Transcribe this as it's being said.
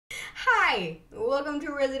Hi, welcome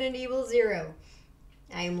to Resident Evil 0.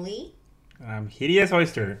 I am Lee. I'm Hideous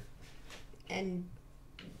Oyster. And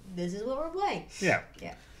this is what we're playing. Yeah.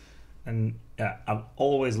 Yeah. And yeah, I've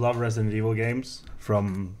always loved Resident Evil games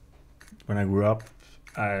from when I grew up.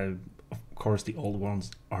 Of course, the old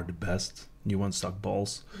ones are the best. New ones suck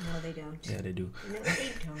balls. No, they don't. Yeah, they do. No,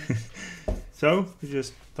 they don't. So we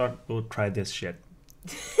just thought we'll try this shit.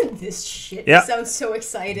 This shit Yeah. sounds so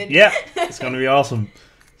excited. Yeah, it's gonna be awesome.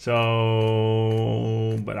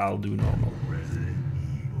 So, but I'll do normal. Resident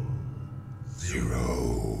Evil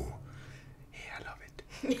 0. Yeah, I love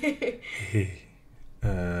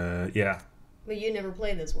it. Yeah. But you never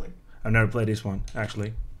played this one. I've never played this one,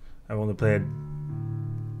 actually. I've only played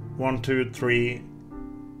 1, 2, 3,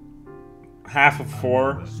 half of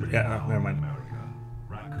 4. Yeah, never mind. America,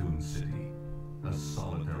 Raccoon City, a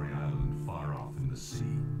solitary island far off in the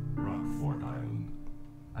sea, Rockfort Island,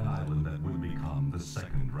 an island that would become the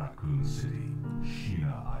second Raccoon City,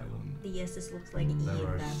 Sheena Island. Yes, this looks like an There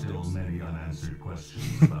are backwards. still many unanswered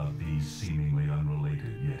questions about these seemingly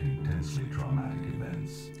unrelated yet intensely traumatic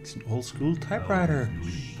events. It's an old school typewriter. Those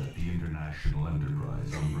believe that the International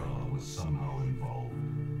Enterprise umbrella was somehow involved.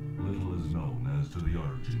 Little is known as to the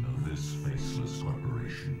origin of this faceless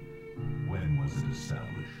corporation. When was it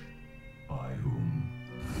established? By whom?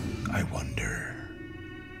 I wonder.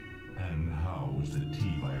 And how was the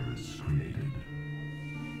T-virus created?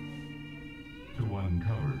 To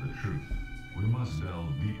uncover the truth, we must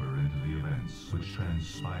delve deeper into the events which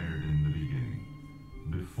transpired in the beginning,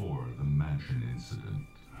 before the mansion incident.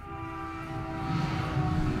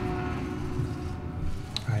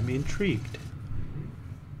 I'm intrigued.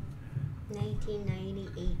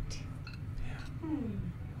 1998. Do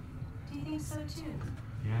you think so too?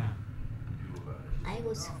 Yeah. I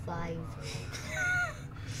was 5.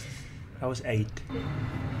 I was 8. You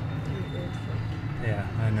old fuck. Yeah,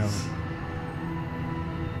 I know.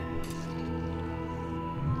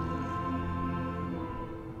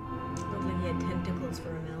 Looked like he had tentacles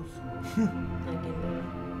for a mouth. Like in the...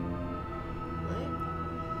 What?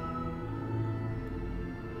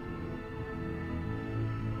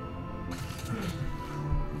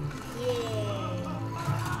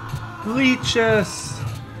 Yeah. Leeches!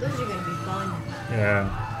 Those are gonna be fun.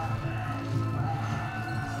 Yeah.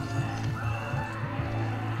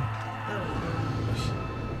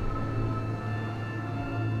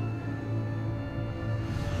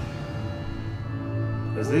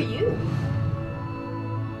 Who are you?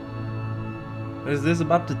 Is this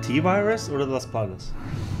about the T-virus or the Las Plagas?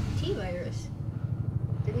 T-virus.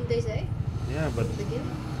 Didn't they say? Yeah, but At the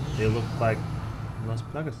beginning? they look like Las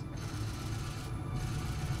Plagas.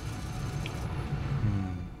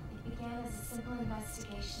 It began as a simple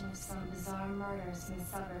investigation of some bizarre murders in the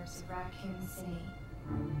suburbs of Raccoon City.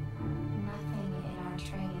 Nothing in our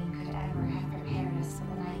training could ever have prepared us for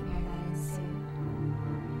the nightmare that ensued.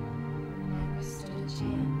 We never stood a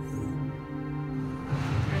chance.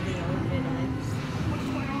 Are they all gonna die?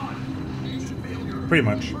 Pretty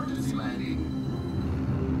much.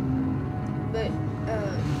 But,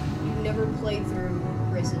 you never played through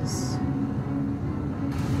Chris's.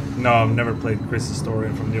 No, I've never played Chris's story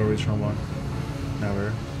from the original one.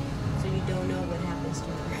 Never. So you don't know what happens to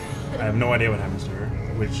her. I have no idea what happens to her,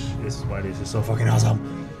 which is why this is so fucking awesome.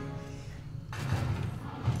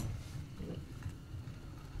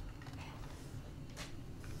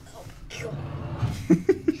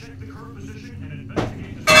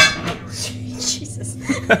 Jesus.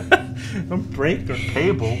 Don't break the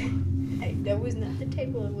table. Hey, that was not the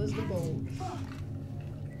table, it was the bowl. Oh.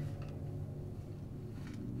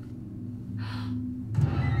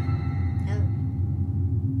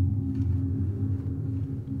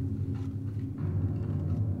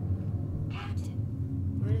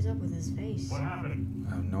 Captain, What is up with his face? What happened?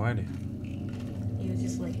 I have no idea. He was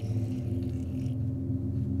just like...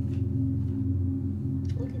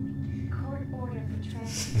 Look at me. court order for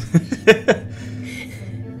transfer.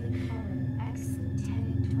 Billy Cullen,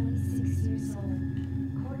 ex-lieutenant, 26 years old.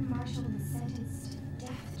 Court-martialed and sentenced to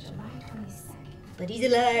death July 22nd. But he's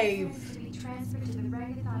alive! To be transferred to the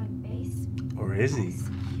Regathon base. Or is he?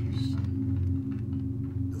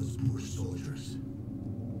 Those poor soldiers.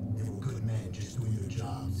 They were good men just doing their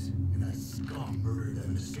jobs, and that scum murdered them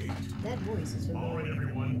and escaped. That voice is All right, familiar.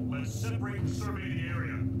 everyone, let's separate and survey the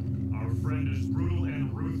area. Our friend is brutal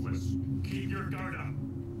and ruthless. Keep your guard up.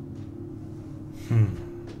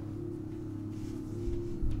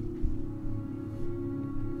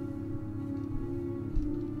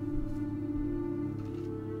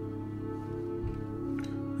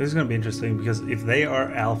 This is gonna be interesting because if they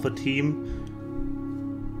are Alpha Team,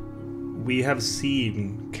 we have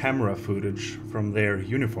seen camera footage from their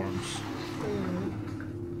uniforms.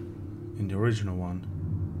 In the original one.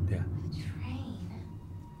 Yeah. Train.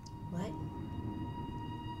 What?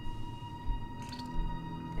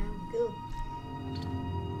 Oh, cool.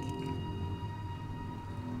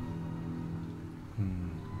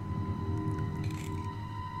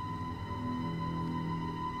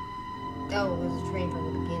 Oh, it was a train from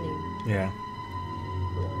the beginning. Yeah.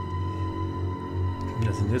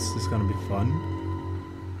 Yes, and this is gonna be fun.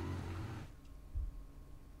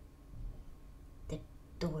 The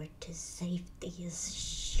door to safety is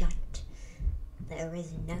shut. There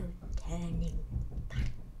is no turning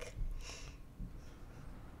back.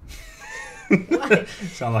 What?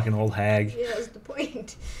 Sound like an old hag. Yeah, that's the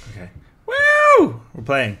point. Okay. Woo! We're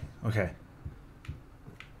playing. Okay.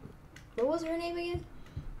 What was her name again?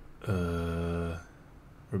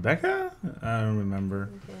 Rebecca? I don't remember.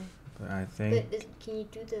 Okay. But I think Can you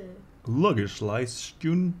do the... luggage lies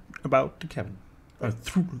strewn about the cabin.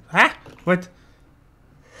 What?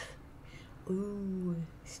 Ooh,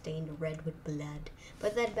 stained red with blood.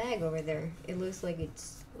 But that bag over there, it looks like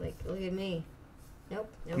it's like, look at me. Nope.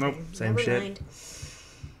 Okay. Nope, same Never shit. mind.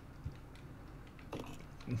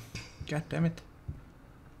 God damn it.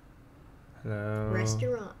 Hello.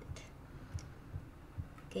 Restaurant.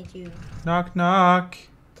 Can you... Knock knock.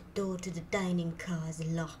 The door to the dining car is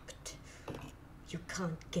locked. You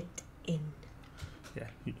can't get in. Yeah,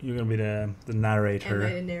 you're gonna be the narrator. Am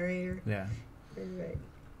I the narrator? Yeah, Right.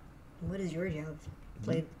 What is your job?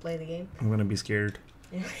 Play the game? I'm gonna be scared.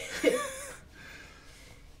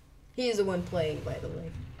 He is the one playing, by the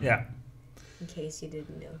way. Yeah. In case you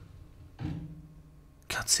didn't know.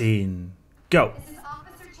 Cutscene. Go. This is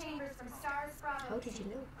Officer Chambers from Stars Bravo. How did you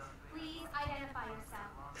know? Please identify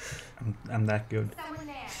yourself. I'm that good. Someone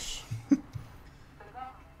there.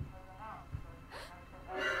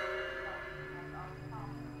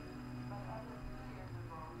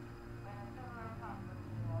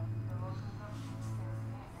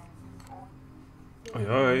 Oi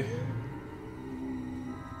oi.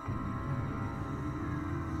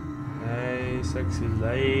 Hey, sexy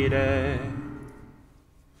lady.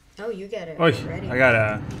 Oh, you got it. Oi, Ready. I got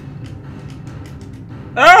a.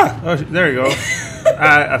 Ah! Oh, there you go.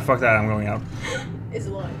 I fuck that. I'm going out. It's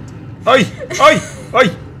locked. Oi! Oi! Oi!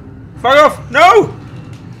 Fuck off! No!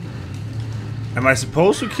 Am I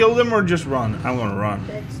supposed to kill them or just run? I'm gonna run.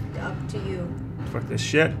 That's up to you. Fuck this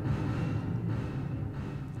shit.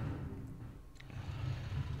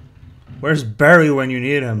 Where's Barry when you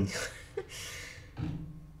need him?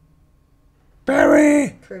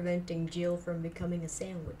 Barry! Preventing Jill from becoming a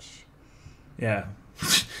sandwich. Yeah.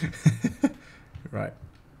 Right.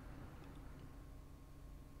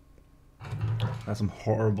 That's some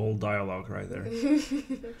horrible dialogue right there.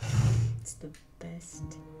 It's the best.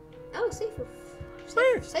 Oh, safer.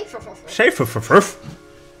 Safer.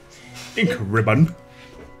 Ink ribbon.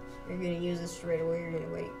 You're gonna use this straight away. You're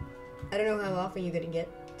gonna wait. I don't know how often you're gonna get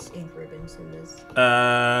ink ribbons in this.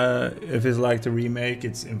 If it's like the remake,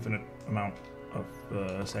 it's infinite amount of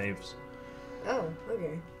saves. Oh,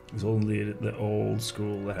 okay. It's only the old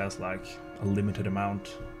school that has like a limited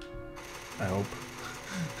amount. I hope.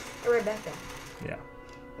 Rebecca. Yeah.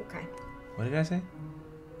 Okay. What did I say?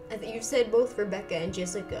 I think you said both Rebecca and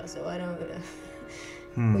Jessica, so I don't.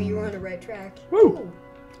 Well, you were on the right track. Woo!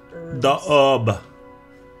 Ooh. The ub.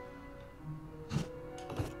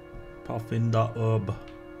 Puffin the ub.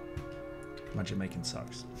 My Jamaican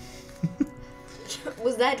sucks.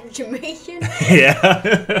 Was that Jamaican?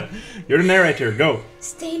 Yeah. You're the narrator. Go.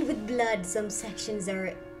 Stained with blood, some sections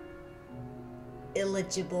are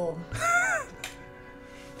illegible.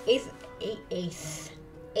 8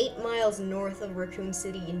 miles north of Raccoon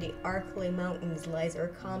City in the Arklay Mountains lies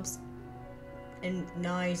Arcom's and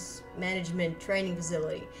nice management training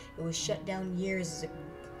facility. It was shut down years ago.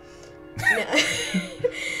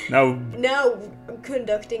 Now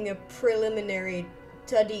conducting a preliminary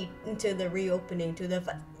study into the reopening to the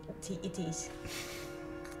facilities.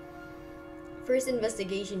 First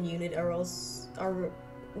investigation unit are on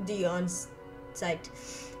site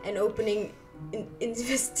and opening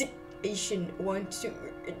investigation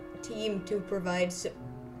team to provide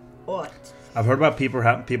support. I've heard about people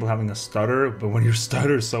having a stutter, but when your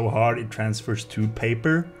stutter is so hard, it transfers to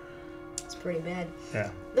paper. It's pretty bad.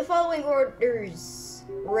 Yeah. The following orders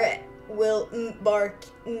will embark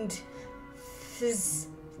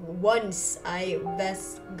once I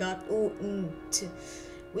got out.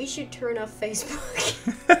 We should turn off Facebook.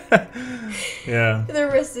 Yeah. The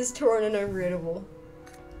rest is torn and unreadable.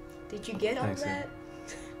 Did you get all Thanks, that?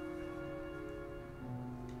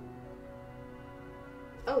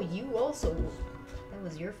 Oh, you also. That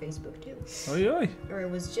was your Facebook too. Oi oi. Or it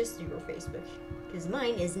was just your Facebook. Because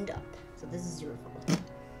mine isn't up. So this is your fault.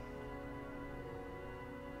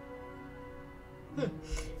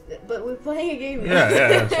 But we're playing a game now.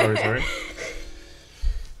 Yeah. Sorry.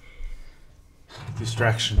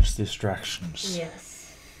 Distractions.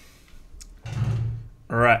 Yes.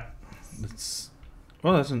 All right. Let's.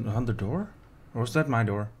 Well, that's another door. Or was that my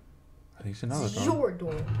door? I think it's another It's door. your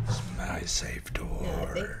door. It's my safe door. No,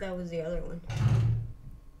 I think that was the other one.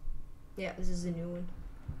 Yeah, this is the new one.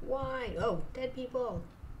 Why? Oh, dead people.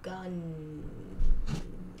 Gun.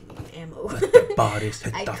 Ammo. Let the bodies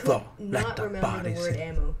hit I the could floor. not Let the remember the bodies word hit.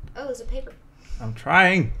 ammo. Oh, it's a paper. I'm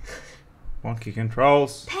trying. Wonky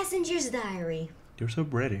controls. Passenger's diary. You're so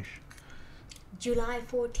British. July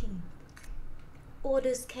 14th.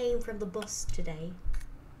 Orders came from the bus today.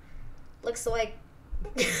 Looks like...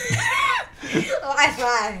 high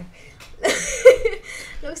five!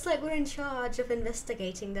 Looks like we're in charge of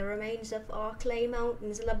investigating the remains of Arklay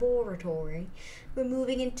Mountains laboratory. We're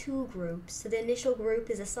moving in 2 groups. So the initial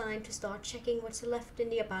group is assigned to start checking what's left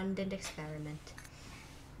in the abandoned experiment.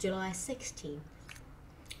 July 16th.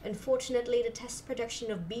 Unfortunately, the test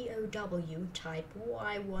production of BOW type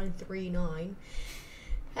Y139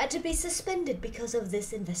 had to be suspended because of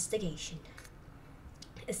this investigation.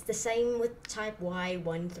 It's the same with type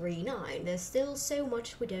Y139. There's still so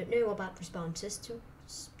much we don't know about responses to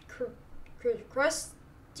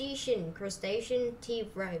crustacean T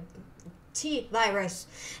virus.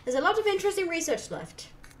 There's a lot of interesting research left.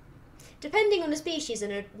 Depending on the species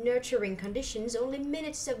and nurturing conditions, only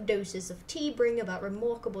minutes of doses of T bring about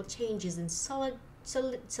remarkable changes in solid.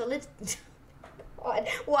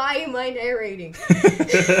 Why am I narrating?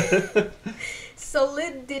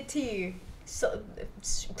 Solidity.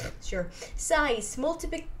 Sure. Size.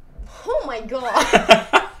 Oh my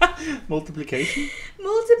god. Multiplication?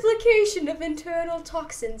 Multiplication of internal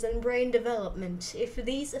toxins and brain development. If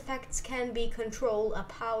these effects can be controlled, a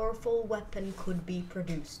powerful weapon could be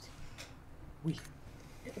produced. Oui.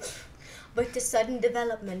 But the sudden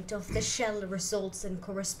development of the shell results in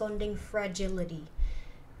corresponding fragility.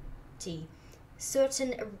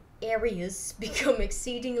 Certain areas become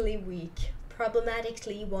exceedingly weak.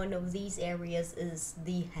 Problematically, one of these areas is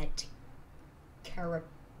the head.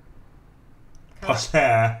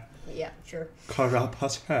 Passer. Yeah, sure.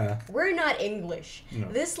 Passer. We're not English. No.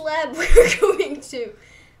 This lab we're going to...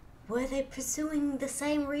 Were they pursuing the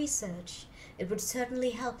same research? It would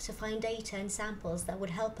certainly help to find data and samples that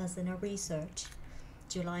would help us in our research.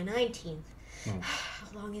 July 19th. Oh.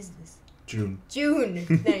 How long is this? June. June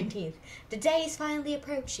 19th. The day is finally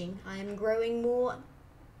approaching. I am growing more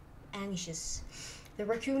anxious. The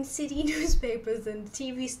Raccoon City newspapers and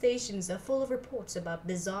TV stations are full of reports about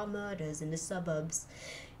bizarre murders in the suburbs.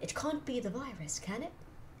 It can't be the virus, can it?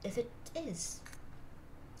 If it is.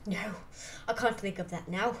 No, I can't think of that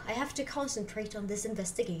now. I have to concentrate on this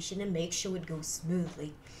investigation and make sure it goes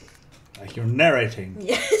smoothly. Like you're narrating.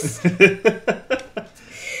 Yes.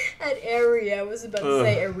 That area, I was about to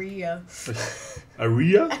say area.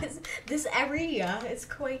 Area? This area is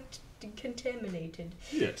quite contaminated.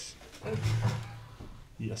 Yes.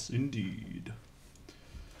 Yes, indeed.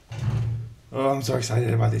 Oh, I'm so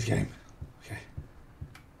excited about this game. Okay.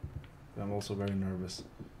 But I'm also very nervous.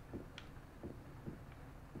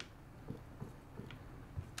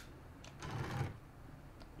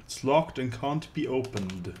 It's locked and can't be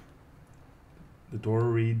opened. The door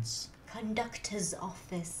reads... Conductor's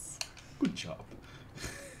office. Good job.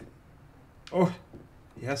 Oh,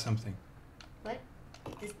 he has something. What?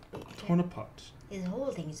 This, Torn apart. He's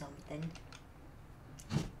holding something.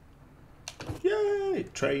 Yay!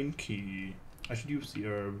 Train key. I should use the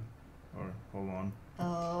herb. Or, hold on.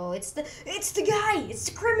 Oh, it's the guy! It's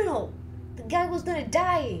the criminal! The guy was gonna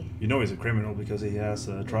die! You know he's a criminal because he has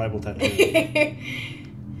a tribal tattoo.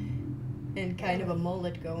 And kind of a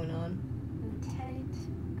mullet going on. Lieutenant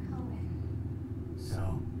Cohen.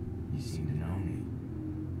 So, you seem to know me.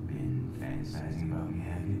 Been fantasizing about me,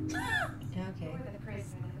 have you? You Okay. were the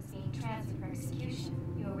prisoner that was being transferred for execution.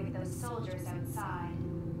 You were with those soldiers outside.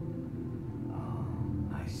 Oh,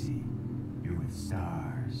 I see. You're with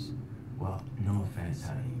stars. Well, no offense,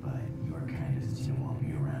 honey, but your kindness didn't want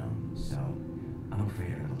me around, so I'm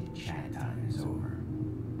afraid our little chat time is over.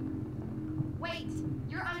 Wait!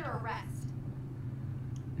 You're under arrest.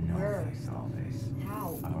 No Where? thanks, Dollface.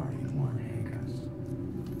 How? I've already been worn handcuffs.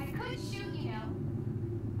 I could shoot, you know.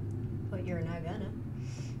 But you're not gonna.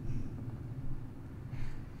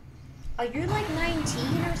 Are you like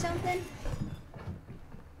 19 or something?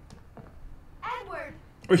 Edward!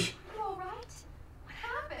 Oy. You alright? What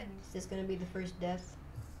happened? Is this gonna be the first death?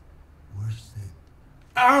 Worse than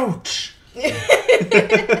Ouch!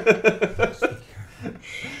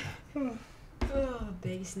 Oh,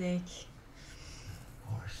 big snake.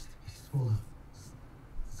 forest is full of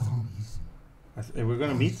zombies. We're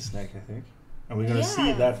gonna meet the snake, I think. And we're gonna see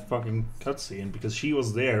Yeah. that fucking cutscene because she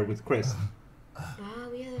was there with Chris.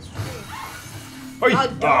 Oh, yeah, that's true. Oh, Oh,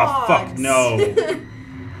 fuck, dogs. no.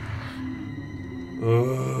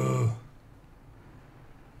 Ugh.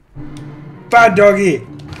 Bad doggy! Did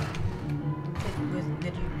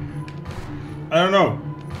you I don't know.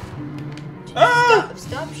 Ah!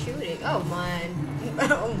 stop shooting? Oh man.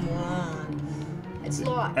 Oh man. It's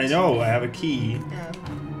locked. I know, I have a key. Oh,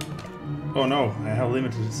 Oh no, I have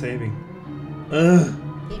limited saving. Ugh.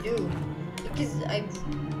 you do. Because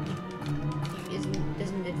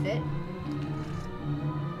isn't it fit?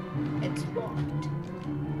 It's locked.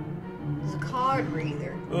 There's a card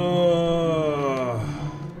reader.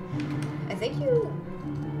 I think you.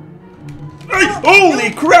 Hey,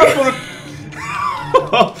 holy crap!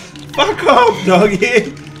 Fuck off,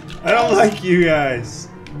 doggy! I don't like you guys.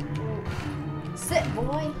 Sit,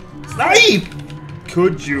 boy. Snipe!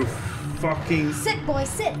 Could you fucking... Sit, boy,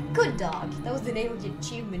 sit. Good dog. That was the name of the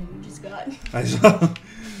achievement you just got. I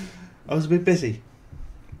was a bit busy.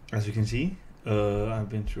 As you can see, I've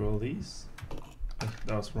been through all these.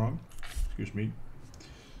 That was wrong. Excuse me.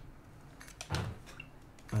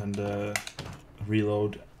 And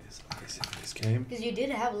reload is nice in this game. Because you did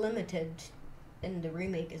have limited in the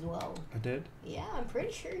remake as well. I did. Yeah, I'm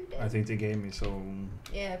pretty sure you did. I think they gave me so.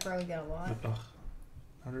 Yeah, I probably got a lot. Ugh.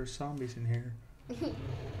 Now there's zombies in here.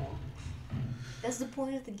 That's the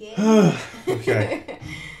point of the game. Okay.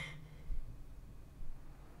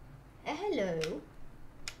 Hello.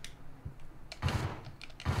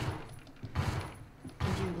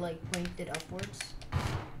 Did you like point it upwards?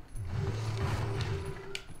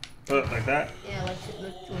 Like that? Yeah, like to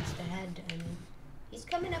look towards the head. I mean, he's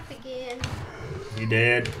coming up again. You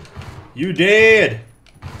did. You did!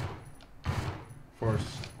 Of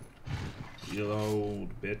course. You old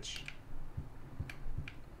bitch.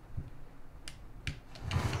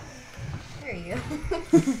 There you go.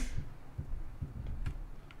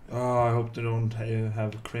 Oh, I hope they don't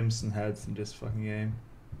have crimson heads in this fucking game.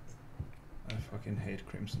 I fucking hate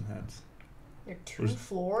crimson heads. There are two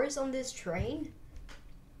floors on this train?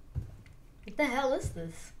 What the hell is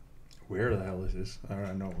this? Where the hell is this? I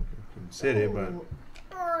don't know. City, but Ooh,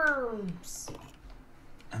 arms.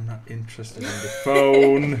 I'm not interested in the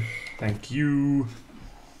phone. Thank you.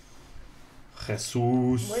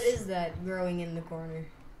 Jesus. What is that growing in the corner?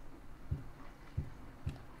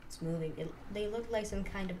 It's moving. They look like some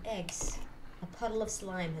kind of eggs. A puddle of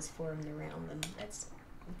slime has formed around them. That's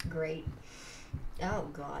great. Oh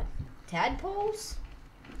god. Tadpoles?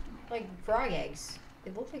 Like frog eggs.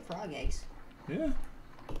 They look like frog eggs. Yeah.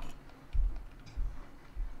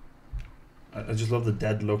 I just love the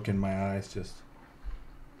dead look in my eyes. Just.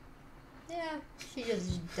 Yeah, she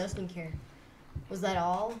just doesn't care. Was that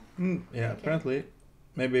all? Yeah, Okay. apparently.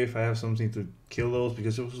 Maybe if I have something to kill those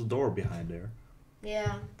because there was a door behind there.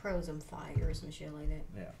 Yeah, probably some fire or some shit like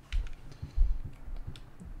that.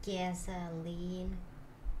 Yeah. Gasoline.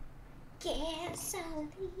 Gasoline.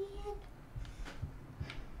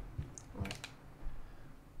 What?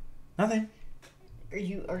 Nothing. Are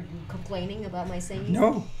you complaining about my singing?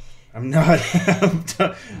 No, I'm not.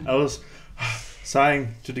 I was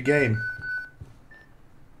sighing to the game.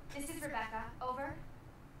 This is Rebecca. Over.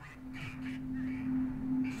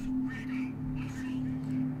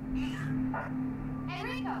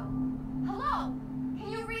 Enrico! Hello! Can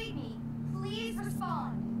you read me? Please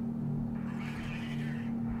respond.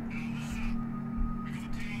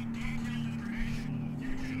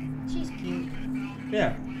 She's cute.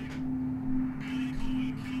 Yeah.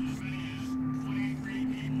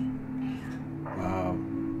 Wow.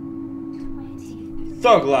 20.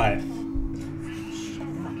 Thug life.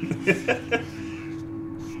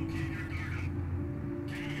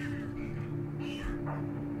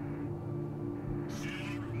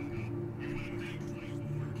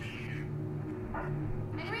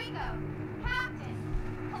 Enrico! Captain!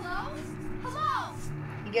 Hello? Hello!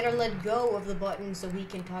 You gotta let go of the button so he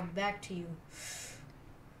can talk back to you.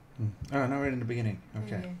 Oh, no, right in the beginning.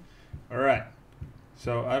 Okay. Okay. All right.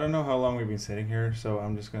 So I don't know how long we've been sitting here, so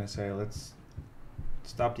I'm just gonna say let's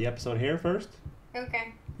stop the episode here first.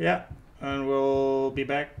 Okay. Yeah, and we'll be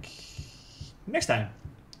back next time.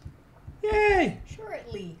 Yay!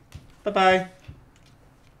 Shortly. Bye bye.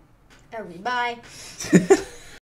 Bye.